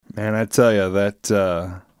Man, I tell you,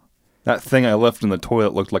 that thing I left in the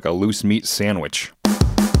toilet looked like a loose meat sandwich.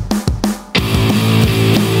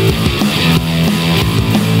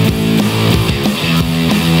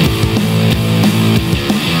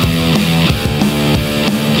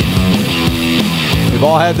 We've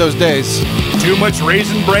all had those days. Too much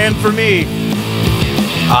Raisin Bran for me.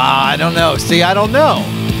 I don't know. See, I don't know.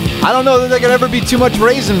 I don't know that there could ever be too much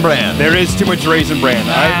Raisin Bran. There is too much Raisin Bran.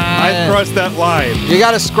 I crossed that line. You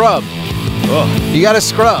gotta scrub. Ugh. You gotta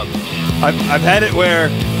scrub. I've had it where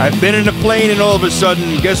I've been in a plane and all of a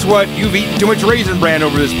sudden, guess what? You've eaten too much Raisin Bran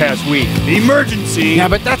over this past week. Emergency. Yeah,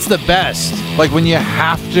 but that's the best. Like when you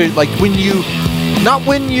have to, like when you, not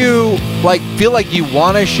when you like feel like you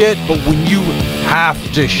want to shit, but when you have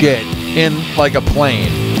to shit in like a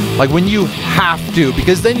plane. Like when you have to,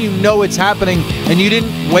 because then you know it's happening and you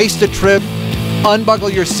didn't waste a trip, unbuckle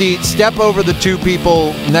your seat, step over the two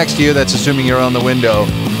people next to you, that's assuming you're on the window,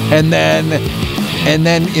 and then,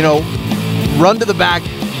 you know, run to the back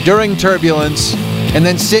during turbulence and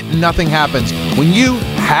then sit and nothing happens. When you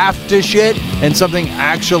have to shit and something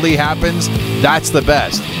actually happens, that's the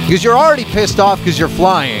best. Because you're already pissed off because you're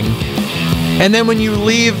flying. And then when you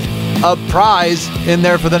leave a prize in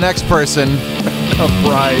there for the next person, a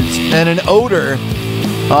prize and an odor,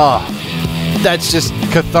 that's just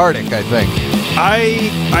cathartic, I think.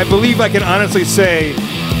 I believe I can honestly say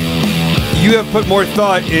you have put more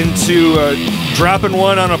thought into dropping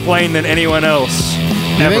one on a plane than anyone else.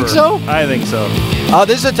 You think so? I think so.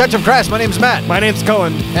 This is A Touch of Crass. My name's Matt. My name's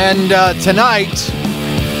Cullen. And tonight...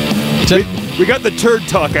 We got the turd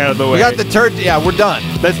talk out of the way. We got the turd... Yeah, we're done.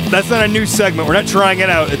 That's not a new segment. We're not trying it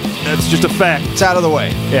out. That's just a fact. It's out of the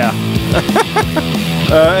way. Yeah.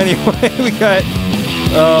 Anyway, we got...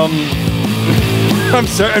 I'm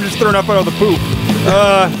sorry. I'm just throwing up all the poop.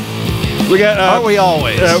 We got... Aren't we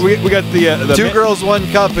always? We got the Two Girls, One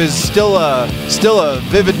Cup is still a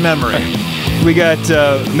vivid memory. We got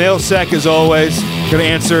mail sack as always. Going to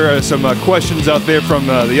answer some questions out there from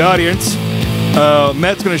the audience.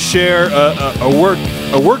 Matt's going to share a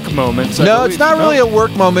work moment. No, it's not really a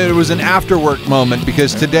work moment. It was an after work moment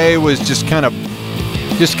because today was just kind of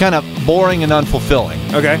boring and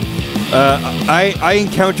unfulfilling. Okay. I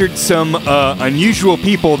encountered some unusual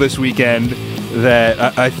people this weekend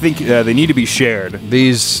that I think they need to be shared.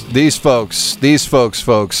 These folks,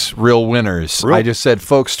 real winners. I just said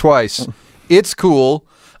folks twice. It's cool.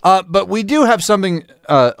 But we do have something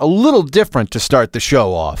a little different to start the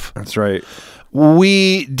show off. That's right.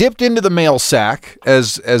 We dipped into the mail sack,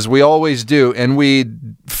 as we always do, and we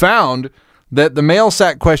found that the mail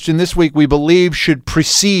sack question this week, we believe, should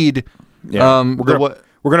precede... Yeah.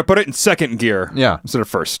 We're gonna put it in second gear instead of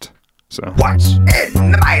first. So what's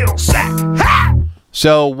in the mail sack? Ha!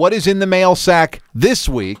 So what is in the mail sack this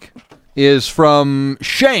week is from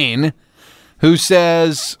Shane, who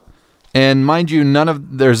says... And mind you,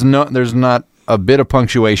 there's not a bit of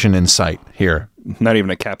punctuation in sight here. Not even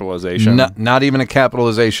a capitalization. Not even a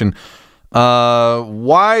capitalization.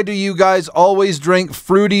 Why do you guys always drink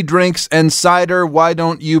fruity drinks and cider? Why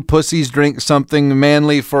don't you pussies drink something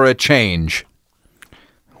manly for a change?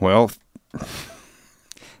 Well,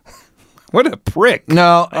 what a prick.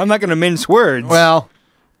 No, I'm not going to mince words. Well,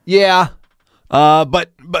 yeah. But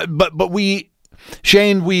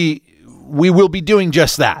Shane, we will be doing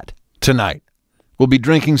just that. Tonight, we'll be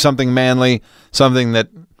drinking something manly, something that,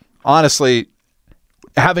 honestly,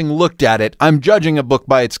 having looked at it, I'm judging a book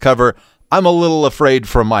by its cover. I'm a little afraid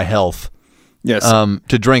for my health. Yes.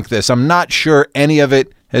 To drink this. I'm not sure any of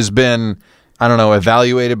it has been, I don't know,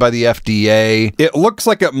 evaluated by the FDA. It looks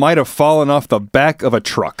like it might have fallen off the back of a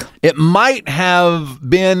truck. It might have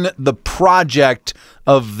been the project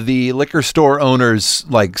of the liquor store owner's,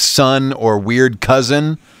 like, son or weird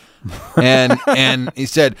cousin. And he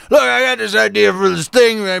said, look, I got this idea for this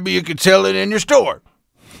thing. Maybe you could sell it in your store.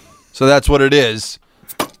 So that's what it is.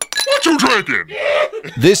 What you drinking?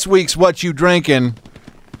 This week's What You Drinking,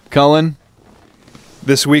 Cullen?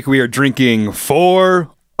 This week we are drinking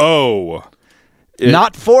 4-0.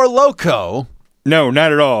 Not 4 Loco. No,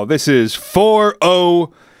 not at all. This is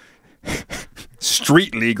 4-0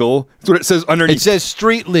 street legal. That's what it says underneath. It says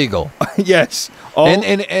street legal. Yes. And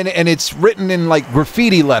it's written in like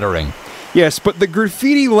graffiti lettering. Yes, but the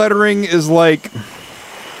graffiti lettering is like...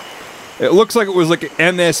 It looks like it was like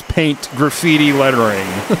MS Paint graffiti lettering.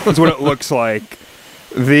 That's what it looks like.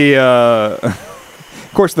 Of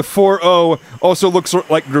course, the 4-0 also looks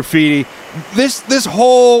like graffiti. This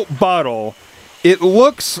whole bottle, it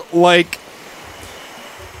looks like...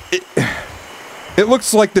 It It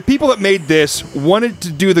looks like the people that made this wanted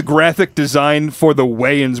to do the graphic design for the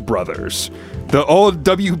Wayans brothers, the old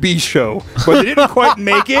WB show, but they didn't quite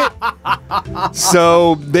make it,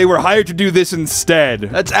 so they were hired to do this instead.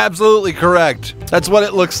 That's absolutely correct. That's what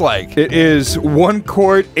it looks like. It is 1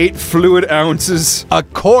 quart, 8 fluid ounces. A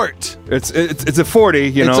quart. It's a 40,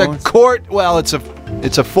 you know. It's a quart. Well, it's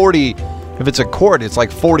a 40. If it's a quart, it's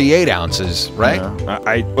like 48 ounces, right?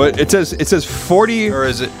 But it says 40, Or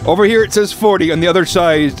is it? over here it says 40. On the other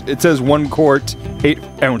side it says 1 quart, 8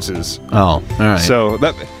 ounces. Oh, all right. So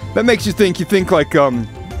that makes you think like a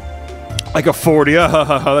 40.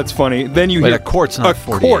 That's funny. Then you Wait, hear a quart's not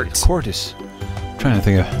 48. quart. A quart is. I'm trying to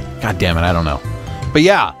think of. God damn it, I don't know. But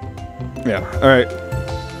yeah, Yeah. All right.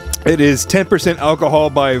 It is 10% alcohol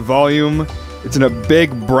by volume. It's in a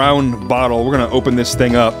big brown bottle. We're gonna open this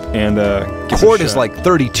thing up and give quart it a is shot. like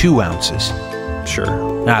 32 ounces.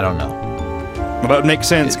 Sure. I don't know. Well, that makes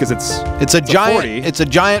sense because it's It's a giant. 40. It's a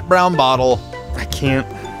giant brown bottle. I can't.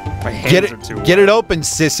 My hands Get are it. too. Get it open,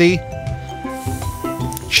 sissy.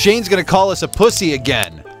 Shane's gonna call us a pussy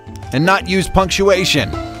again, and not use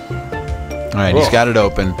punctuation. All right, he's Ugh. got it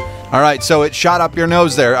open. All right, so it shot up your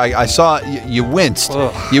nose there. I saw you winced.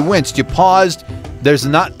 Ugh. You winced. You paused. There's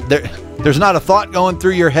not a thought going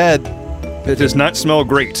through your head. It does not smell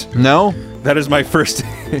great. No. That is my first.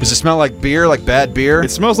 Does it smell like beer? Like bad beer?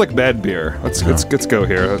 It smells like bad beer. Let's go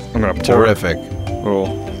here. I'm gonna pour it. terrific. Oh.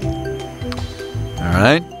 All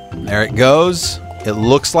right, there it goes. It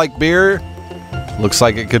looks like beer. Looks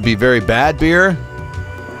like it could be very bad beer.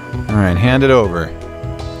 All right, hand it over.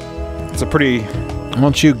 It's a pretty. Why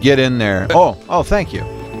don't you get in there? Oh, thank you.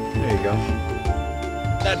 There you go.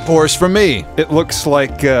 That pours for me. It looks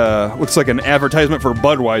like an advertisement for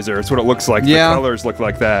Budweiser. It's what it looks like. Yeah. The colors look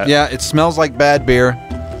like that. Yeah, it smells like bad beer.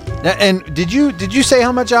 And did you say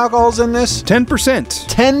how much alcohol's in this? 10%.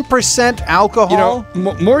 10% alcohol? You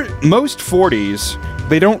know, most 40s,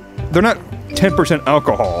 they're not 10%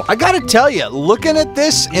 alcohol. I gotta tell you, looking at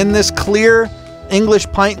this in this clear English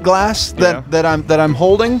pint glass that I'm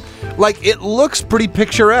holding, like it looks pretty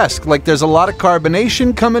picturesque. Like there's a lot of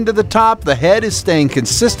carbonation coming to the top. The head is staying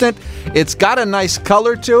consistent. It's got a nice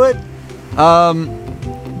color to it.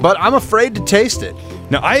 But I'm afraid to taste it.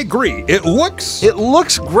 Now I agree. It looks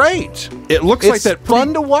great. It looks It's like that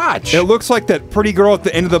fun to watch. It looks like that pretty girl at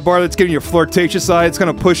the end of the bar that's giving you a flirtatious eye. It's kind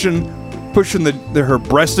of pushing her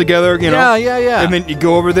breasts together, you know. Yeah. And then you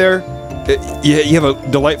go over there, you have a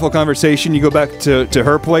delightful conversation. You go back to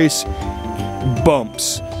her place,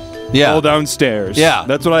 bumps, all downstairs. Yeah.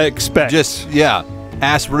 That's what I expect.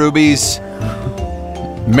 Ass rubies,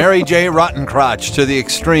 Mary J. Rottencrotch to the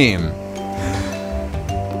extreme.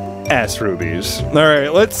 ass rubies. All right,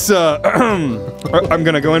 let's. I'm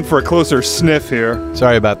gonna go in for a closer sniff here.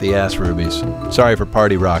 Sorry about the ass rubies. Sorry for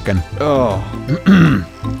party rocking. Oh,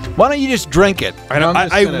 Why don't you just drink it?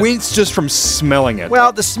 I wince just from smelling it.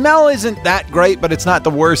 Well, the smell isn't that great, but it's not the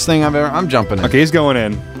worst thing I've ever. I'm jumping in. Okay, he's going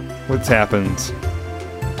in. What's happened?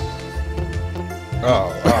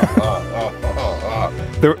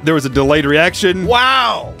 There was a delayed reaction.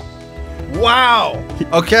 Wow.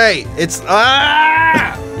 Okay, it's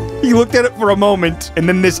He looked at it for a moment, and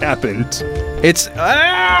then this happened. It's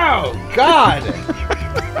God.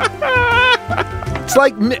 It's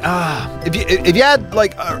like if you had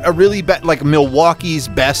like a really like Milwaukee's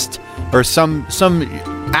Best or some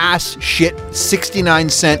ass shit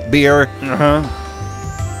 69-cent beer.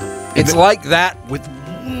 It's like that with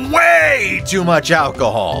way too much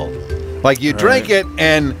alcohol. Like you drink it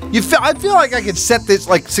and you feel. I feel like I could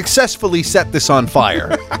successfully set this on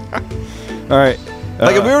fire. All right.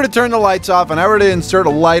 Like if we were to turn the lights off and I were to insert a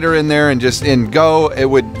lighter in there and go, it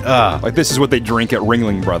would. Like this is what they drink at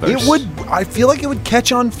Ringling Brothers. It would. I feel like it would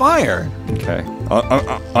catch on fire. Okay.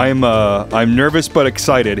 I'm nervous but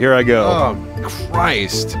excited. Here I go. Oh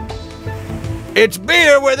Christ! It's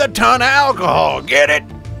beer with a ton of alcohol. Get it?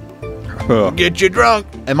 Get you drunk.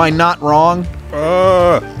 Am I not wrong?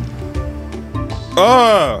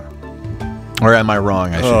 Or am I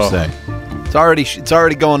wrong? I should say. It's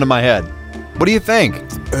already going to my head. What do you think?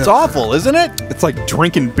 It's awful, isn't it? It's like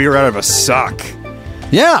drinking beer out of a sock.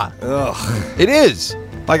 Yeah. Ugh. It is.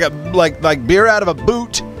 Like beer out of a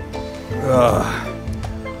boot.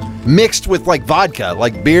 Mixed with like vodka.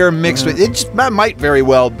 Like beer mixed with that might very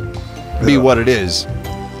well be what it is.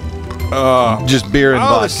 Just beer and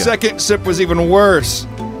vodka. The second sip was even worse.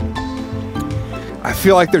 I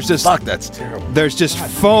feel like there's just that's terrible. There's just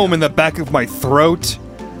foam in the back of my throat.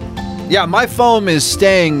 Yeah, my foam is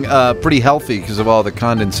staying pretty healthy because of all the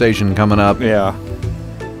condensation coming up. Yeah.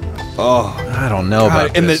 Oh, I don't know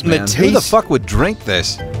about and this, the man. taste, who the fuck would drink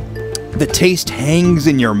this? The taste hangs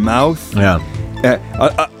in your mouth. Yeah.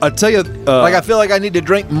 I'll tell you. Like, I feel like I need to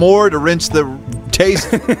drink more to rinse the taste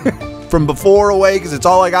from before away because it's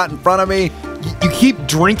all I got in front of me. You keep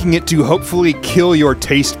drinking it to hopefully kill your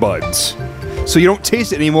taste buds. So you don't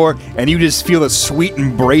taste it anymore, and you just feel the sweet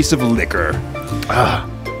embrace of liquor.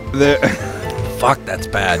 Fuck, that's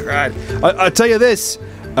bad. I'll tell you this.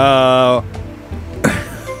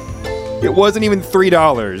 It wasn't even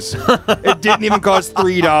 $3. It didn't even cost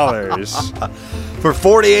 $3. For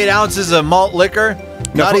 48 ounces of malt liquor?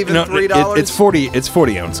 Not even $3? It's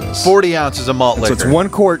 40 ounces. 40 ounces of malt liquor. So it's 1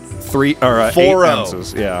 quart, 8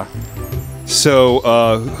 ounces. Yeah. So,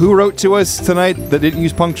 who wrote to us tonight that didn't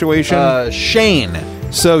use punctuation? Shane.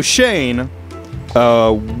 So, Shane...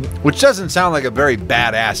 which doesn't sound like a very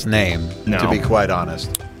badass name, to be quite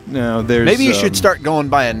honest. No, there's... Maybe you should start going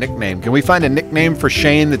by a nickname. Can we find a nickname for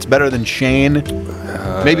Shane that's better than Shane?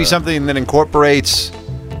 Maybe something that incorporates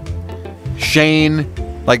Shane,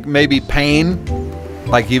 like maybe Pain?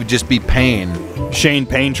 Like he would just be Pain. Shane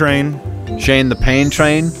Pain Train? Shane the Pain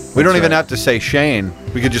Train? We don't even have to say Shane.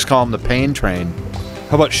 We could just call him the Pain Train.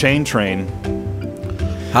 How about Shane Train?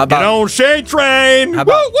 How about... Get on Shane Train! How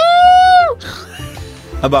about... Woo, woo!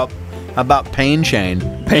 How about Pain Shane?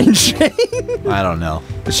 Pain Shane? I don't know.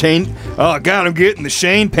 Shane? Oh, God, I'm getting the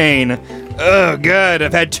Shane pain. Oh, God,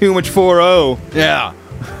 I've had too much 4-0. Yeah.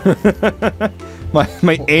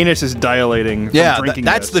 My anus is dilating from drinking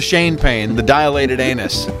that's this. the Shane pain, the dilated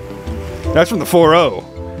anus. That's from the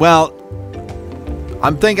 4-0. Well,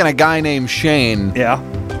 I'm thinking a guy named Shane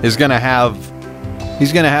is going to have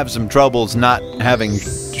some troubles not having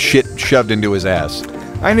shit shoved into his ass.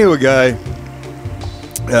 I knew a guy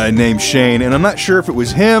named Shane, and I'm not sure if it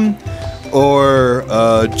was him or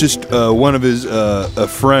just one of his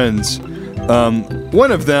friends.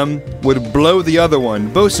 One of them would blow the other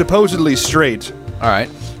one, both supposedly straight. All right.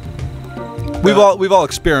 We've all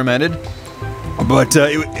experimented, but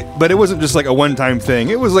it wasn't just like a one-time thing.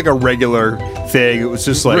 It was like a regular thing. It was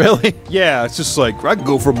just like, really? Yeah, it's just like, I can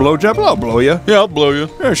go for a blowjob. I'll blow you. Yeah, I'll blow you.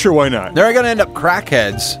 Yeah, sure, why not? They're going to end up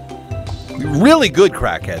crackheads, really good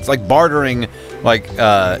crackheads, like bartering, like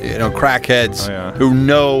crackheads who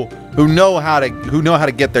know how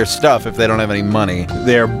to get their stuff if they don't have any money.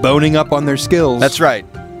 They're boning up on their skills. That's right.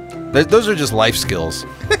 Those are just life skills.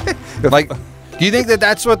 Like, do you think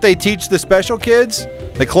that's what they teach the special kids?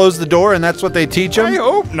 They close the door and that's what they teach them? I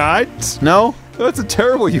hope not. No? That's a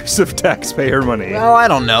terrible use of taxpayer money. Well, I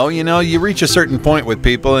don't know. You know, you reach a certain point with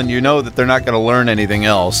people and you know that they're not going to learn anything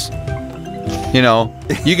else. You know,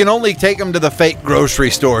 you can only take them to the fake grocery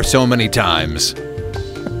store so many times.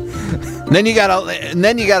 Then you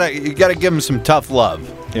gotta give them some tough love.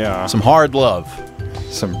 Yeah. Some hard love.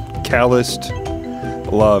 Some calloused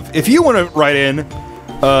love. If you want to write in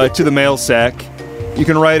to the mail sack, you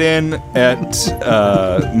can write in at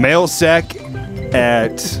mailsack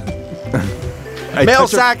at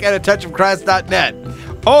mailsack at atouchofchrist.net.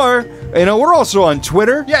 Or, we're also on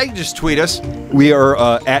Twitter. Yeah, you can just tweet us. We are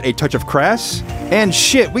at A Touch of Crass. And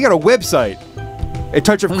shit, we got a website.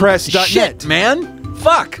 atouchofchrist.net. Shit, man.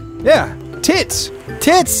 Fuck. Yeah. Tits.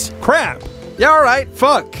 Crap. Yeah, all right.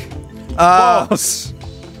 Fuck. Balls.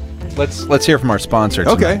 Let's hear from our sponsor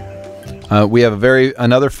tonight. Okay. We have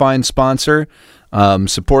another fine sponsor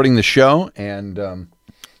supporting the show. And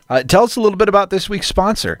tell us a little bit about this week's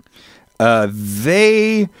sponsor.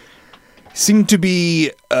 They seem to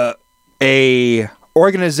be a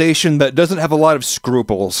organization that doesn't have a lot of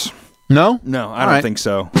scruples. No? No, I don't think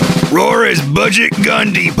so. Rory's Budget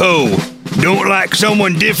Gun Depot. Don't like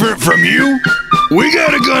someone different from you? We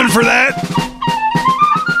got a gun for that.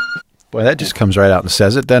 Boy, that just comes right out and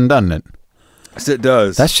says it then, doesn't it? Yes, it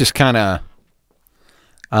does. That's just kind of...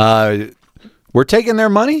 we're taking their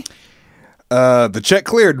money? The check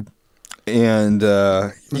cleared. And,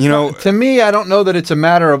 To me, I don't know that it's a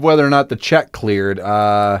matter of whether or not the check cleared.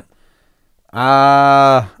 All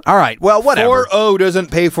right. Well, whatever. 4-0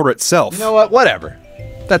 doesn't pay for itself. You know what? Whatever.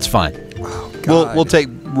 That's fine. Oh, God. We'll take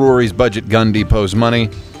Rory's Budget Gun Depot's money.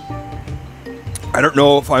 I don't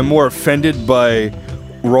know if I'm more offended by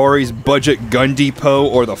Rory's Budget Gun Depot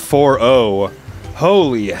or the 4-0.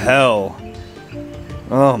 Holy hell.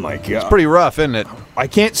 Oh, my God. It's pretty rough, isn't it? I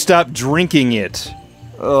can't stop drinking it.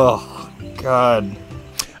 Oh, God.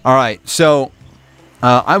 All right. So,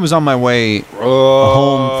 I was on my way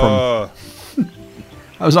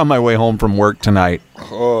home from work tonight.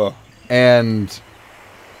 And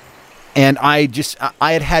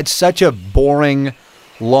I had such a boring,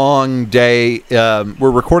 long day.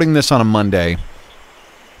 We're recording this on a Monday.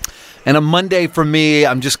 And a Monday for me,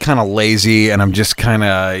 I'm just kind of lazy and I'm just kind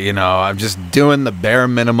of, I'm just doing the bare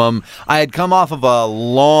minimum. I had come off of a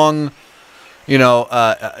long,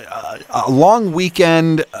 a long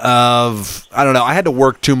weekend of, I don't know, I had to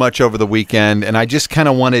work too much over the weekend, and I just kind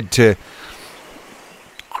of wanted to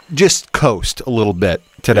just coast a little bit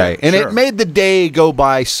today. Yeah, and sure. it made the day go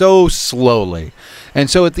by so slowly. And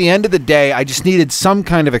so at the end of the day, I just needed some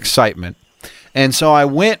kind of excitement. And so I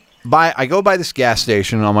go by this gas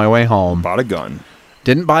station on my way home. Bought a gun.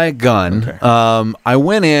 Didn't buy a gun. Okay. I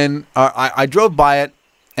went in, I drove by it,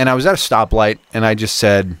 and I was at a stoplight, and I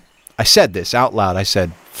said this out loud. I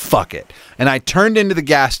said, fuck it. And I turned into the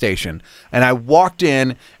gas station, and I walked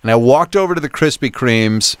in, and I walked over to the Krispy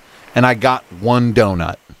Kremes, and I got one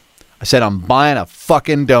donut. I said, I'm buying a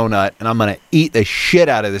fucking donut, and I'm going to eat the shit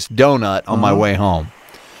out of this donut on my way home.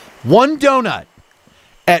 One donut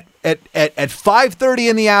at 5:30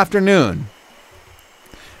 in the afternoon.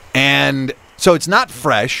 And so it's not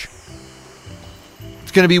fresh.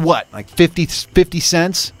 It's going to be what? Like 50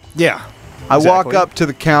 cents? Yeah. I walk exactly. up to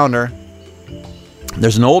the counter.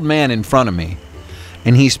 There's an old man in front of me,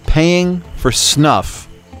 and he's paying for snuff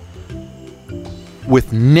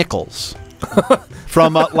with nickels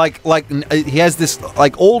from he has this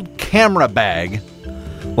like old camera bag,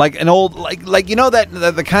 like an old like you know that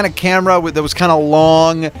the kind of camera that was kind of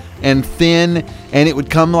long and thin, and it would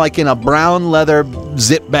come like in a brown leather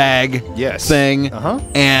zip bag thing,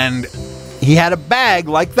 and he had a bag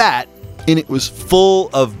like that, and it was full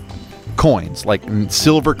of coins, like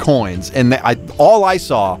silver coins, and all I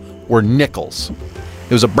saw were nickels.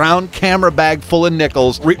 It was a brown camera bag full of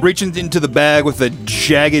nickels. Reaching into the bag with a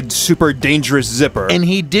jagged, super dangerous zipper. And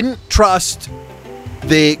he didn't trust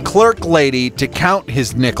the clerk lady to count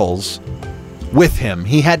his nickels with him.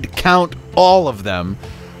 He had to count all of them.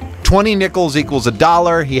 20 nickels equals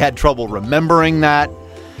 $1. He had trouble remembering that.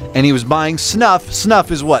 And he was buying snuff.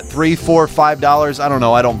 Snuff is what, $3, $4, $5? I don't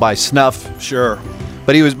know. I don't buy snuff. Sure.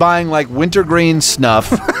 But he was buying like wintergreen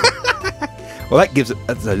snuff. Well, that gives it...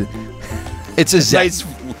 It's a nice,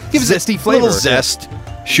 zesty flavor. Little zest,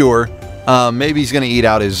 sure. Maybe he's going to eat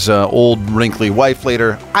out his old wrinkly wife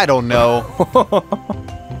later. I don't know.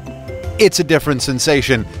 It's a different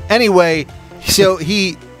sensation. Anyway, so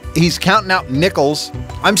he's counting out nickels.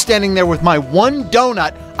 I'm standing there with my one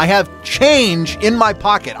donut. I have change in my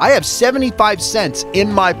pocket. I have 75 cents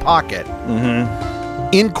in my pocket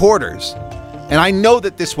in quarters. And I know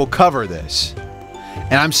that this will cover this.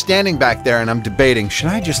 And I'm standing back there and I'm debating, should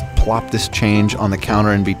I just plop this change on the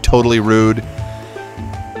counter and be totally rude?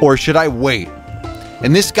 Or should I wait?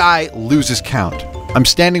 And this guy loses count. I'm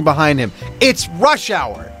standing behind him. It's rush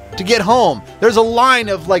hour to get home. There's a line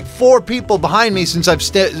of like 4 people behind me since I've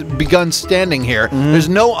begun standing here. There's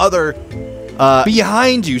no other...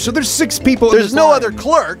 behind you. So there's 6 people in There's this no line. other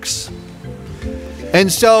clerks.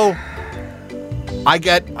 And so I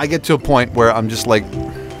get to a point where I'm just like...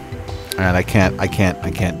 And I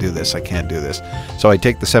can't do this. I can't do this. So I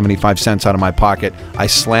take the 75 cents out of my pocket. I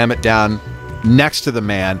slam it down next to the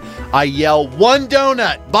man. I yell, "One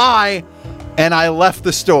donut, bye!" And I left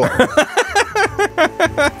the store.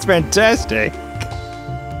 That's fantastic.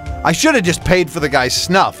 I should have just paid for the guy's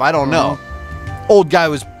snuff. I don't know. Old guy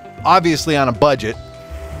was obviously on a budget.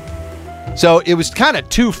 So it was kind of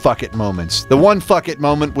 2 fuck it moments. The one fuck it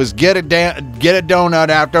moment was get a donut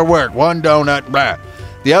after work. One donut, blah.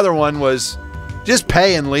 The other one was just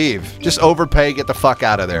pay and leave. Just overpay, get the fuck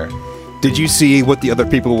out of there. Did you see what the other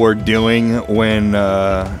people were doing when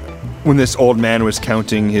this old man was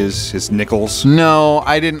counting his nickels? No,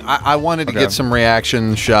 I didn't. I wanted to get some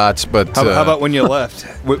reaction shots, but... How about when you left?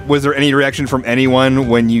 Was there any reaction from anyone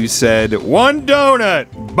when you said, "One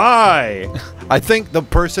donut, bye"? I think the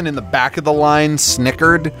person in the back of the line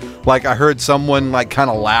snickered. Like, I heard someone, like,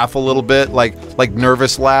 kind of laugh a little bit, like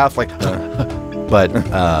nervous laugh, like...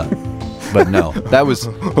 But no, that was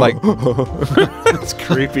like It's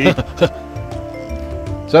creepy.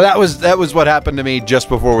 So that was what happened to me just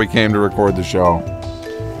before we came to record the show.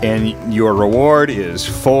 And your reward is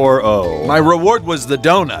 4-0. My reward was the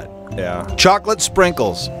donut. Yeah. Chocolate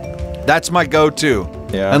sprinkles. That's my go-to.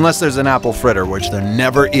 Yeah. Unless there's an apple fritter, which there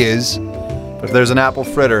never is. But if there's an apple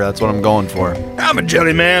fritter, that's what I'm going for. I'm a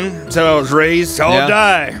jelly man. That's how I was raised. So I'll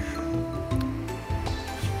die.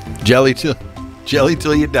 Jelly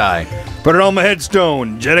till you die. Put it on my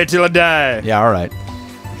headstone. Jelly till I die. Yeah, all right.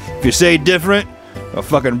 If you say different, I'll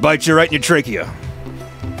fucking bite you right in your trachea.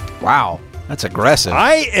 Wow, that's aggressive.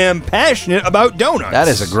 I am passionate about donuts. That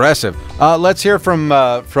is aggressive. Let's hear from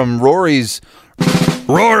Rory's.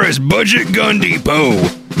 Rory's Budget Gun Depot.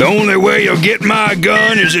 The only way you'll get my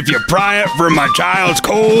gun is if you pry it from my child's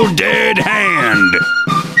cold, dead hand.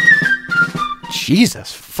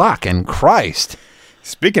 Jesus fucking Christ.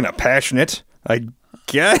 Speaking of passionate, I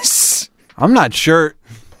guess. I'm not sure.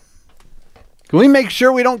 Can we make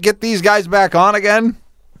sure we don't get these guys back on again?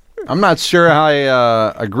 I'm not sure I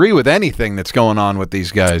agree with anything that's going on with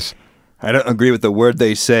these guys. I don't agree with the word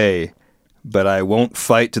they say, but I won't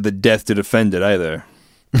fight to the death to defend it either.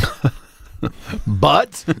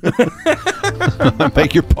 But? I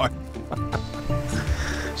beg your pardon.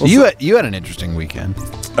 So you had an interesting weekend.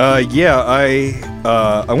 Yeah,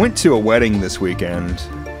 I went to a wedding this weekend,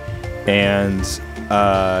 and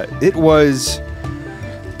it was...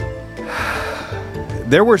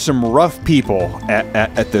 There were some rough people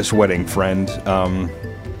at this wedding, friend.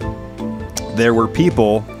 There were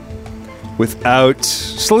people without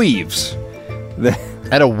sleeves.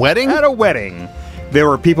 At a wedding? At a wedding. There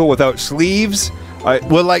were people without sleeves. Like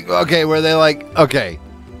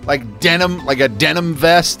denim, like a denim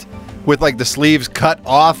vest with like the sleeves cut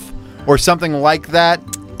off or something like that?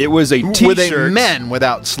 It was a t-shirt. With a men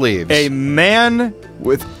without sleeves. A man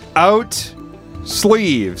without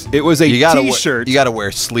sleeves. It was a t-shirt. You gotta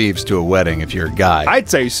wear sleeves to a wedding if you're a guy. I'd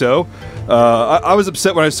say so. I was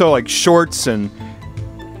upset when I saw like shorts and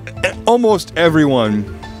almost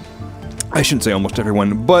everyone, I shouldn't say almost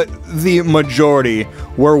everyone, but the majority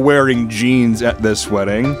were wearing jeans at this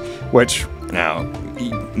wedding, which now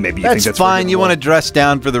maybe you think that's fine. You want to to dress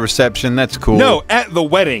down for the reception. That's cool. No, at the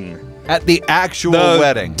wedding. At the actual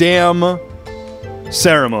wedding. Damn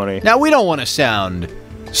ceremony. Now, we don't want to sound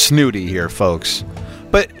snooty here, folks,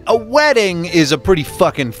 but a wedding is a pretty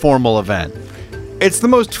fucking formal event. It's the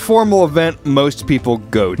most formal event most people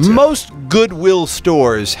go to. Most Goodwill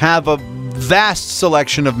stores have a vast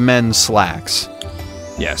selection of men's slacks.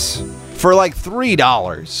 Yes. For like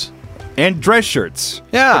 $3. And dress shirts.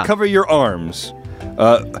 Yeah. That cover your arms.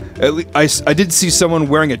 I did see someone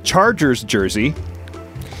wearing a Chargers jersey.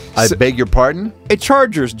 I beg your pardon? A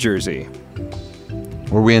Chargers jersey.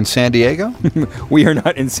 Were we in San Diego? We are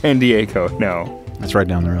not in San Diego, no. That's right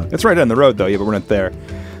down the road. It's right down the road, though, yeah, but we're not there.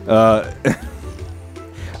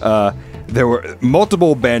 There were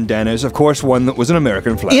multiple bandanas. Of course, one that was an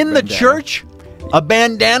American flag In the bandana. church? A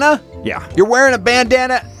bandana? Yeah. You're wearing a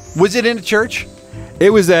bandana? Was it in a church? It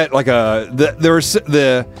was at like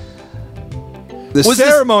the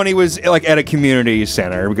ceremony was like at a community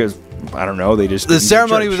center because I don't know, they just The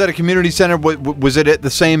ceremony was at a community center. Was it at the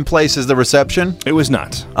same place as the reception? It was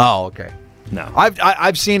not. Oh, okay. No.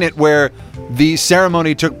 I've seen it where the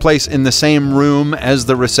ceremony took place in the same room as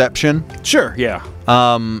the reception. Sure, yeah.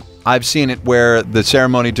 I've seen it where the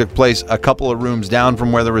ceremony took place a couple of rooms down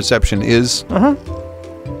from where the reception is. Uh-huh.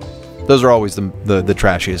 Those are always the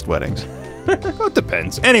trashiest weddings. Well, it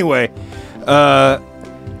depends. Anyway,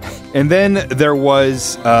 and then there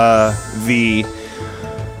was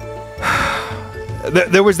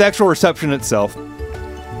there was the actual reception itself.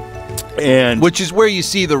 And which is where you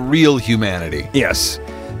see the real humanity. Yes.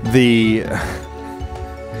 I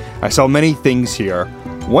saw many things here.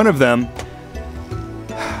 One of them,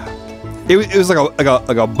 it was like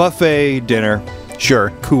a buffet dinner.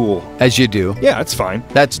 Sure. Cool. As you do. Yeah, it's fine.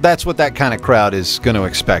 That's what that kind of crowd is going to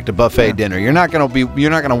expect. A buffet dinner. You're not going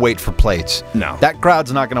to wait for plates. No. That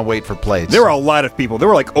crowd's not going to wait for plates. There were a lot of people. There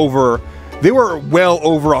were well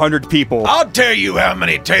over 100 people. I'll tell you how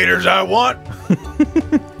many taters I want.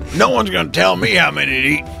 No one's going to tell me how many to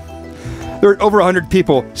eat. There were over 100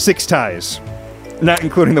 people, 6 ties. Not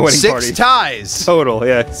including the wedding party. 6 ties. Total,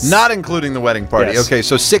 yes. Not including the wedding party. Yes. Okay,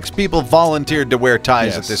 so 6 people volunteered to wear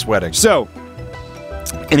ties at this wedding. So,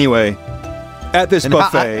 anyway, at this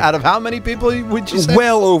buffet, out of how many people would you say?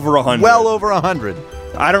 Well over 100. Well over 100.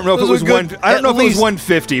 I don't know if it was one. I don't know if it was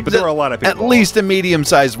 150, but there were a lot of people. At least a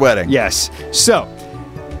medium-sized wedding. Yes. So,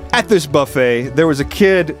 at this buffet, there was a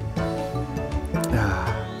kid.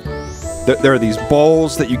 There are these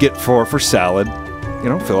bowls that you get for salad. You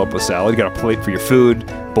know, fill up with salad. You got a plate for your food,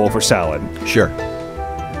 bowl for salad. Sure.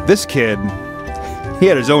 This kid, he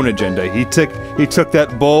had his own agenda. He took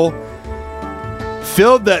that bowl,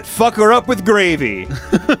 filled that fucker up with gravy.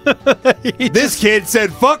 This kid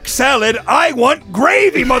said, "Fuck salad, I want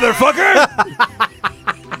gravy, motherfucker!"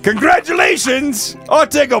 Congratulations! I'll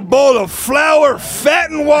take a bowl of flour,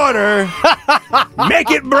 fat, and water.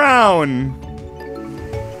 Make it brown.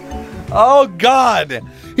 Oh, God.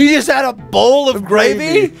 He just had a bowl of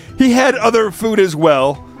gravy? He had other food as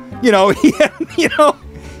well. You know,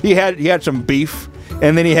 he had some beef,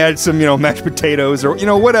 and then he had some, mashed potatoes or,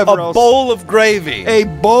 whatever else. A bowl of gravy. A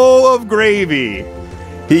bowl of gravy.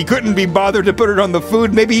 He couldn't be bothered to put it on the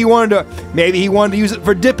food. Maybe he wanted to use it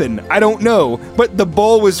for dipping. I don't know. But the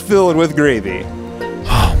bowl was filled with gravy.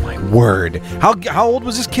 Oh, my word. How old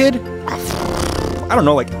was this kid? I don't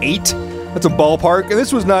know, like 8? That's a ballpark. And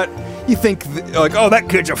this was not... You think, like, oh, that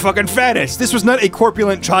kid's a fucking fattest. This was not a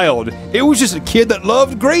corpulent child. It was just a kid that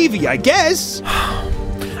loved gravy, I guess.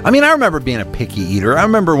 I mean, I remember being a picky eater. I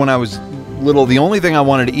remember when I was little, the only thing I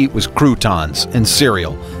wanted to eat was croutons and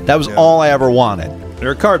cereal. That was all I ever wanted.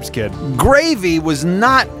 You're a carbs kid. Gravy was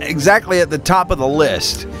not exactly at the top of the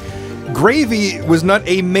list. Gravy was not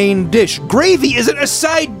a main dish. Gravy isn't a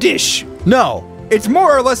side dish. No. It's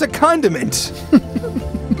more or less a condiment.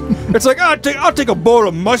 It's like, I'll take a bowl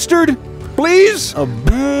of mustard, please. But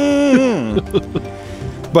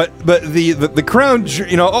the crown,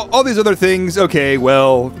 you know, all these other things. Okay,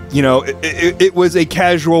 well, you know, it was a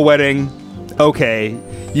casual wedding. Okay,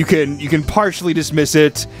 you can partially dismiss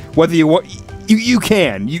it. Whether you want, you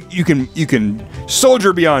can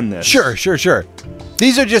soldier beyond this. Sure.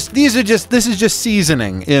 This is just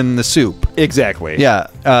seasoning in the soup. Exactly. Yeah.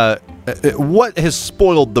 What has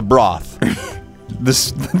spoiled the broth?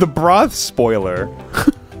 The broth spoiler.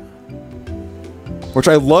 Which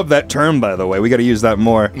I love that term, by the way. We got to use that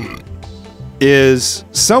more. Is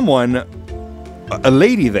someone, a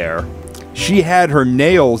lady there, she had her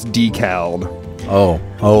nails decaled. Oh.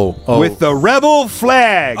 With the rebel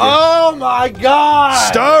flag. Oh my God!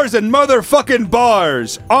 Stars and motherfucking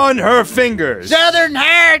bars on her fingers. Southern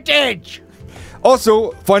heritage!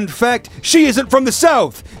 Also, fun fact, she isn't from the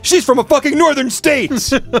South. She's from a fucking northern state.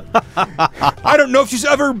 I don't know if she's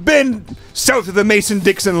ever been south of the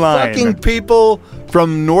Mason-Dixon line. Fucking people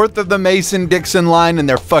from north of the Mason-Dixon line in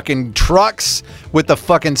their fucking trucks with the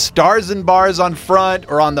fucking stars and bars on front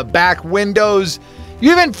or on the back windows.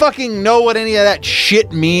 You even fucking know what any of that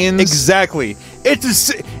shit means? Exactly.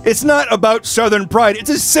 It's not about Southern pride. It's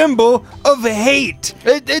a symbol of hate.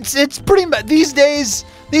 It's pretty much these days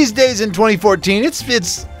in 2014.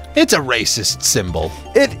 It's a racist symbol.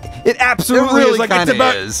 It absolutely really is. Like kinda it's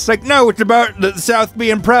about. is. It's like no, it's about the South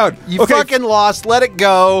being proud. You fucking lost. Let it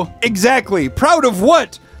go. Exactly. Proud of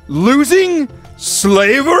what? Losing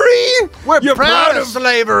slavery? You're proud of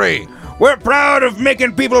slavery. We're proud of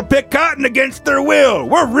making people pick cotton against their will.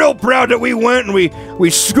 We're real proud that we went and we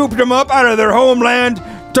scooped them up out of their homeland,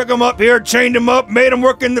 took them up here, chained them up, made them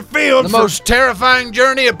work in the fields. The most terrifying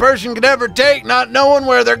journey a person could ever take, not knowing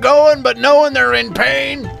where they're going, but knowing they're in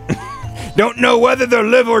pain. Don't know whether they'll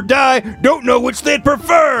live or die. Don't know which they'd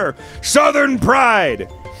prefer. Southern pride.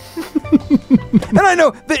 And I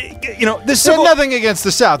know that, you know, the civil... nothing against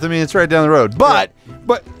the South. I mean, it's right down the road. But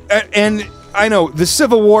and I know the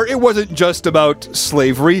Civil War, it wasn't just about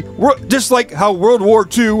slavery. Just like how World War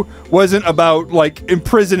II wasn't about, like,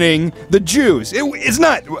 imprisoning the Jews. It's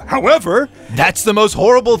not. However... that's the most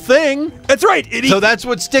horrible thing. That's right. So that's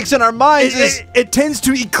what sticks in our minds. It tends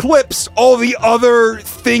to eclipse all the other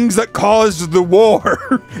things that caused the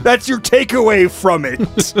war. That's your takeaway from it.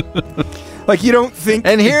 Like, you don't think...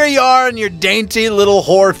 and here you are in your dainty little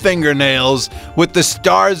whore fingernails with the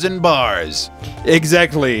stars and bars.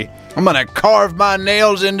 Exactly. I'm gonna carve my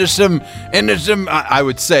nails into some. I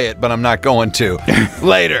would say it, but I'm not going to.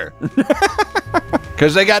 Later,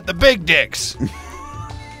 because they got the big dicks.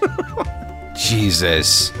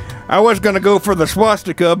 Jesus. I was gonna go for the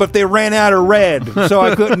swastika, but they ran out of red, so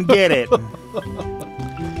I couldn't get it.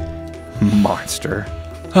 Monster.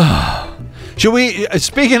 Should we?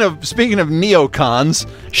 Speaking of neocons,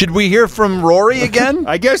 should we hear from Rory again?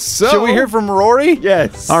 I guess so. Should we hear from Rory?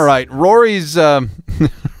 Yes. All right, Rory's.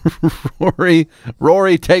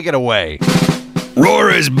 Rory, take it away.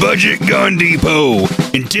 Rora's Budget Gun Depot.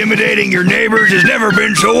 Intimidating your neighbors has never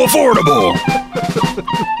been so affordable.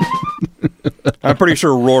 I'm pretty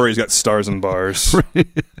sure Rory's got stars and bars. It's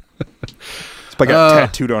like got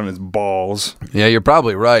tattooed on his balls. Yeah, you're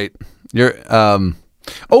probably right. You're.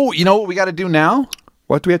 Oh, you know what we got to do now?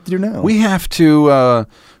 What do we have to do now? We have to.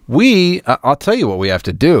 I'll tell you what we have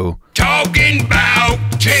to do. Talking about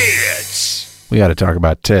tits. We got to talk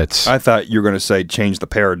about tits. I thought you were going to say change the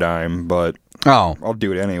paradigm, but I'll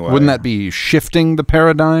do it anyway. Wouldn't that be shifting the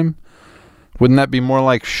paradigm? Wouldn't that be more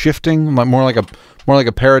like shifting? More like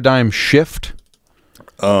a paradigm shift?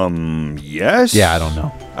 Yes. Yeah, I don't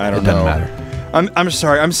know. It doesn't matter. I'm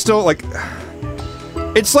sorry. I'm still like.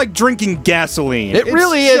 It's like drinking gasoline. It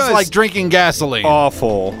really is like drinking gasoline.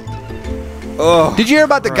 Awful. Ugh. Did you hear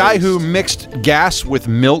about the guy who mixed gas with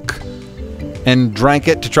milk and drank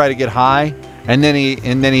it to try to get high? And then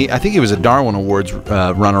he, I think he was a Darwin Awards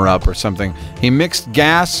runner-up or something. He mixed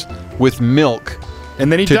gas with milk,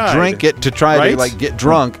 and then he died. Drink it to try to like get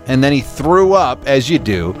drunk, and then he threw up, as you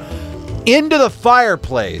do, into the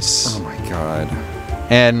fireplace. Oh my God!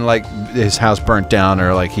 And like his house burnt down,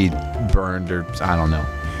 or like he burned, or I don't know.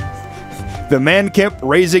 The man kept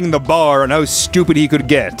raising the bar on how stupid he could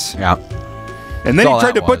get. Yeah. And then he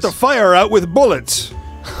tried to put the fire out with bullets.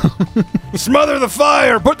 Smother the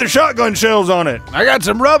fire. Put the shotgun shells on it. I got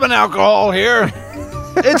some rubbing alcohol here.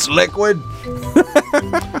 It's liquid.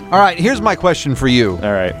 All right, here's my question for you.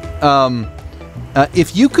 All right.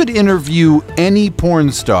 If you could interview any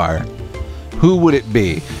porn star, who would it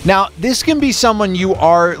be? Now, this can be someone you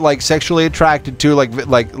are like sexually attracted to, like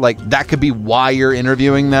that could be why you're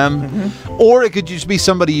interviewing them, or it could just be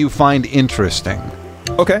somebody you find interesting.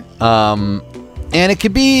 Okay. And it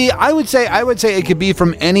could be, I would say it could be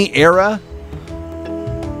from any era.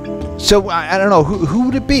 So I don't know, who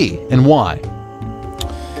would it be and why?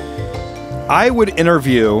 I would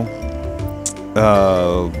interview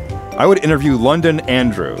London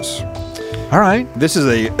Andrews. All right. This is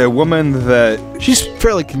a woman that She's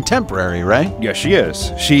fairly contemporary, right? yeah, she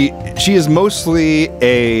is. She is mostly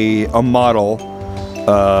a model,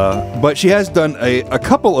 but she has done a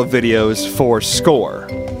couple of videos for Score.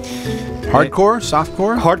 Hardcore?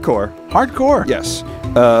 Softcore? Hardcore. Hardcore. Yes.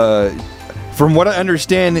 From what I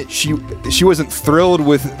understand, she wasn't thrilled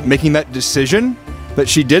with making that decision that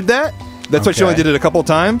she did that. That's why she only Okay. did it a couple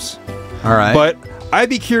times. All right. But I'd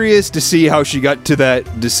be curious to see how she got to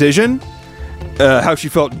that decision, how she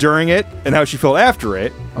felt during it, and how she felt after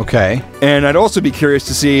it. Okay. And I'd also be curious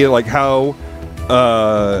to see like how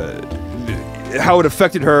it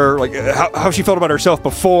affected her, like how she felt about herself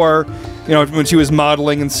before, when she was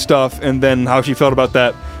modeling and stuff, and then how she felt about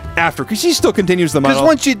that after, because she still continues the model. Because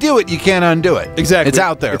once you do it, you can't undo it. Exactly, It's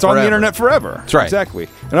out there. It's on the forever. internet forever. That's right. Exactly.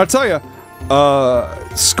 And I'll tell you,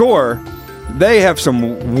 Score, they have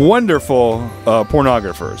some wonderful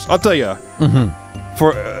pornographers. I'll tell you,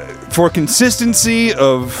 for consistency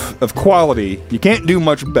of quality, you can't do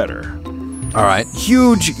much better. All right.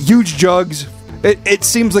 Huge jugs. It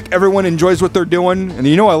seems like everyone enjoys what they're doing, and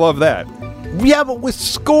I love that. Yeah, but with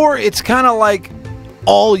Score, it's kind of like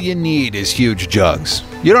all you need is huge jugs.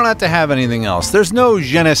 You don't have to have anything else. There's no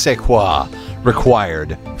je ne sais quoi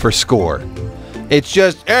required for Score. It's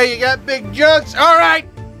just, hey, you got big jugs? All right.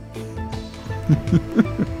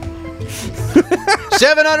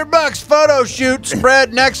 $700 photo shoot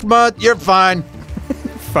spread next month. You're fine.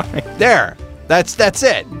 Fine. There. That's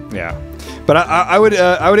it. Yeah. But I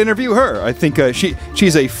would interview her. I think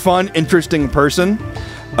she's a fun, interesting person.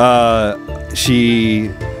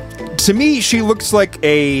 To me, she looks like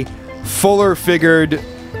a fuller-figured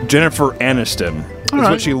Jennifer Aniston. Is right.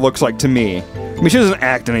 what she looks like to me. I mean, she doesn't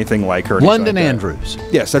act anything like her. or anything London like that. Andrews.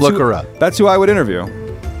 Yes, that's Look who, her up. That's who I would interview.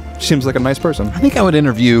 She seems like a nice person. I think I would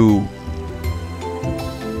interview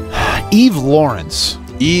Eve Lawrence.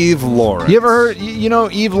 Eve Lawrence. You ever heard, you know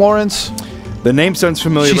Eve Lawrence? The name sounds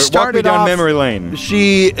familiar, She but walk me started down off- memory lane.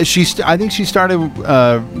 I think she started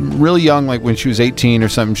really young, like when she was 18 or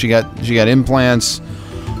something. She got implants.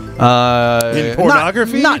 In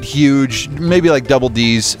pornography? Not huge, maybe like double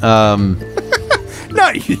D's.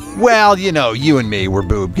 Not Well, you and me, we're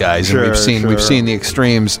boob guys, and we've Sure. seen the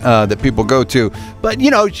extremes that people go to. But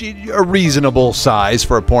she a reasonable size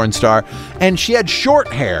for a porn star, and she had short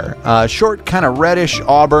hair, short kind of reddish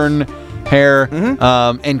auburn hair,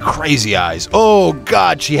 and crazy eyes. Oh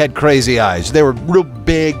God, she had crazy eyes. They were real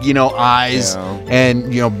big, eyes, Yeah.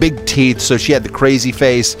 and big teeth. So she had the crazy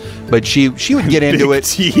face, but she would get into big it.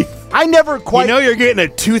 teeth. I never quite. You're getting a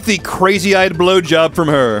toothy, crazy-eyed blowjob from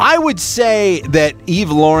her. I would say that Eve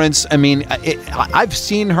Lawrence. I mean, I've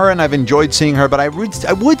seen her and I've enjoyed seeing her, but I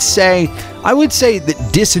would say that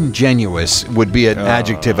disingenuous would be an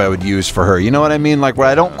adjective I would use for her. You know what I mean? Like where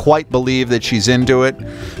I don't quite believe that she's into it,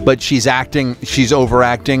 but she's acting. She's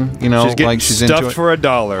overacting. She's getting like she's stuffed into it. for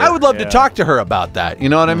 $1. I would love to Yeah. talk to her about that. You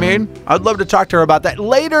know what I mean? I'd love to talk to her about that.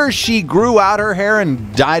 Later, she grew out her hair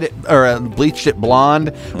and dyed it or bleached it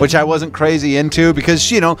blonde, which I wasn't crazy into because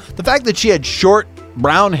the fact that she had short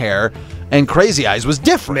brown hair and crazy eyes was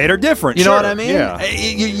different. Made her different. You know sure. what I mean? Yeah.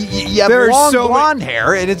 You have There are long so blonde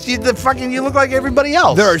hair, and it's you look like everybody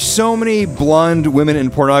else. There are so many blonde women in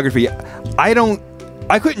pornography.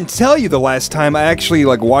 I couldn't tell you the last time I actually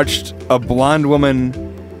watched a blonde woman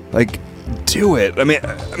do it.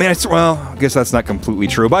 I guess that's not completely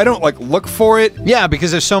true, but I don't look for it. Yeah,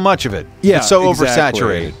 because there's so much of it. Yeah, It's so exactly.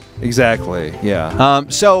 oversaturated. Exactly. Yeah.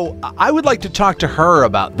 So I would like to talk to her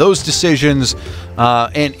about those decisions,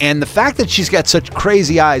 and the fact that she's got such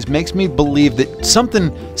crazy eyes makes me believe that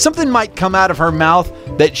something might come out of her mouth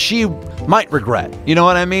that she might regret. You know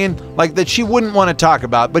what I mean? Like that she wouldn't want to talk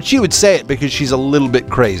about, but she would say it because she's a little bit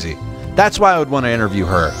crazy. That's why I would want to interview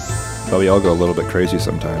her. Well, we all go a little bit crazy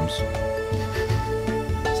sometimes.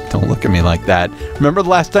 Don't look at me like that. Remember the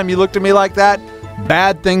last time you looked at me like that?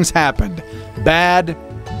 Bad things happened. Bad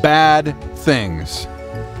things.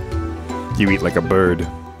 You eat like a bird.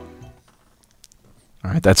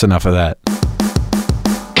 All right, that's enough of that.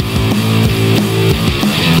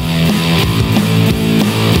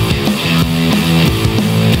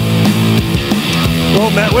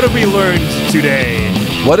 Matt, what have we learned today?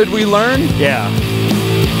 What did we learn? Yeah.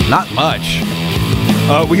 Not much.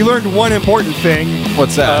 We learned one important thing.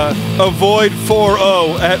 What's that? Avoid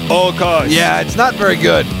 4-0 at all costs. Yeah, it's not very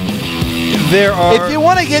good. There are... If you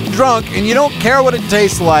want to get drunk and you don't care what it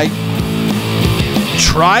tastes like,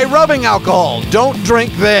 try rubbing alcohol. Don't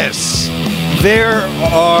drink this. There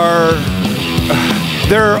are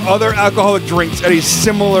other alcoholic drinks at a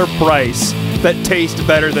similar price that taste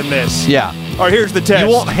better than this. Yeah. All right, here's the test.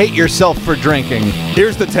 You won't hate yourself for drinking.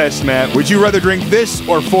 Here's the test, Matt. Would you rather drink this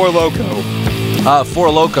or Four Loko? Four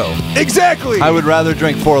Loko. Exactly. I would rather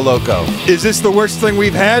drink Four Loko. Is this the worst thing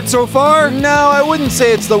we've had so far? No, I wouldn't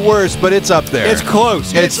say it's the worst, but it's up there. It's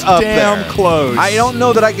close. It's up damn there. close. I don't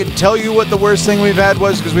know that I can tell you what the worst thing we've had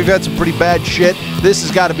was because we've had some pretty bad shit. This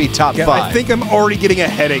has got to be top 5. I think I'm already getting a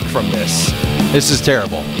headache from this. This is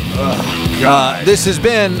terrible. God. This has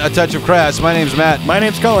been A Touch of Crass. My name's Matt. My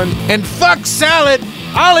name's Colin. And fuck salad!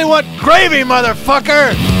 I only want gravy,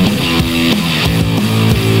 motherfucker!